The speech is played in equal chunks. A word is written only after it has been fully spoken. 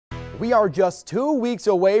We are just 2 weeks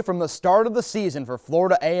away from the start of the season for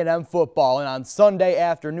Florida A&M football, and on Sunday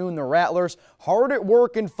afternoon, the Rattlers hard at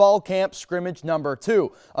work in fall camp scrimmage number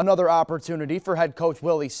 2. Another opportunity for head coach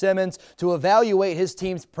Willie Simmons to evaluate his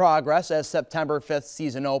team's progress as September 5th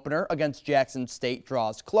season opener against Jackson State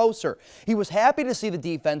draws closer. He was happy to see the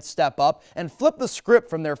defense step up and flip the script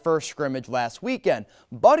from their first scrimmage last weekend,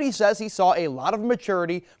 but he says he saw a lot of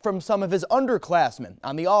maturity from some of his underclassmen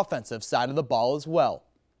on the offensive side of the ball as well.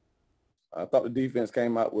 I thought the defense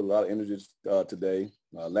came out with a lot of energy today.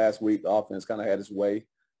 Last week, the offense kind of had its way.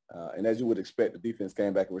 And as you would expect, the defense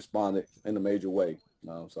came back and responded in a major way.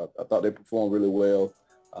 So I thought they performed really well.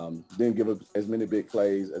 Didn't give up as many big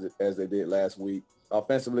plays as they did last week.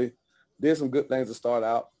 Offensively, did some good things to start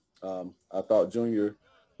out. I thought Junior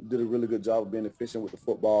did a really good job of being efficient with the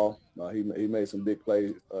football. He made some big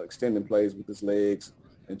plays, extending plays with his legs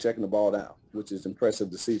and checking the ball down, which is impressive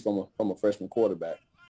to see from a freshman quarterback.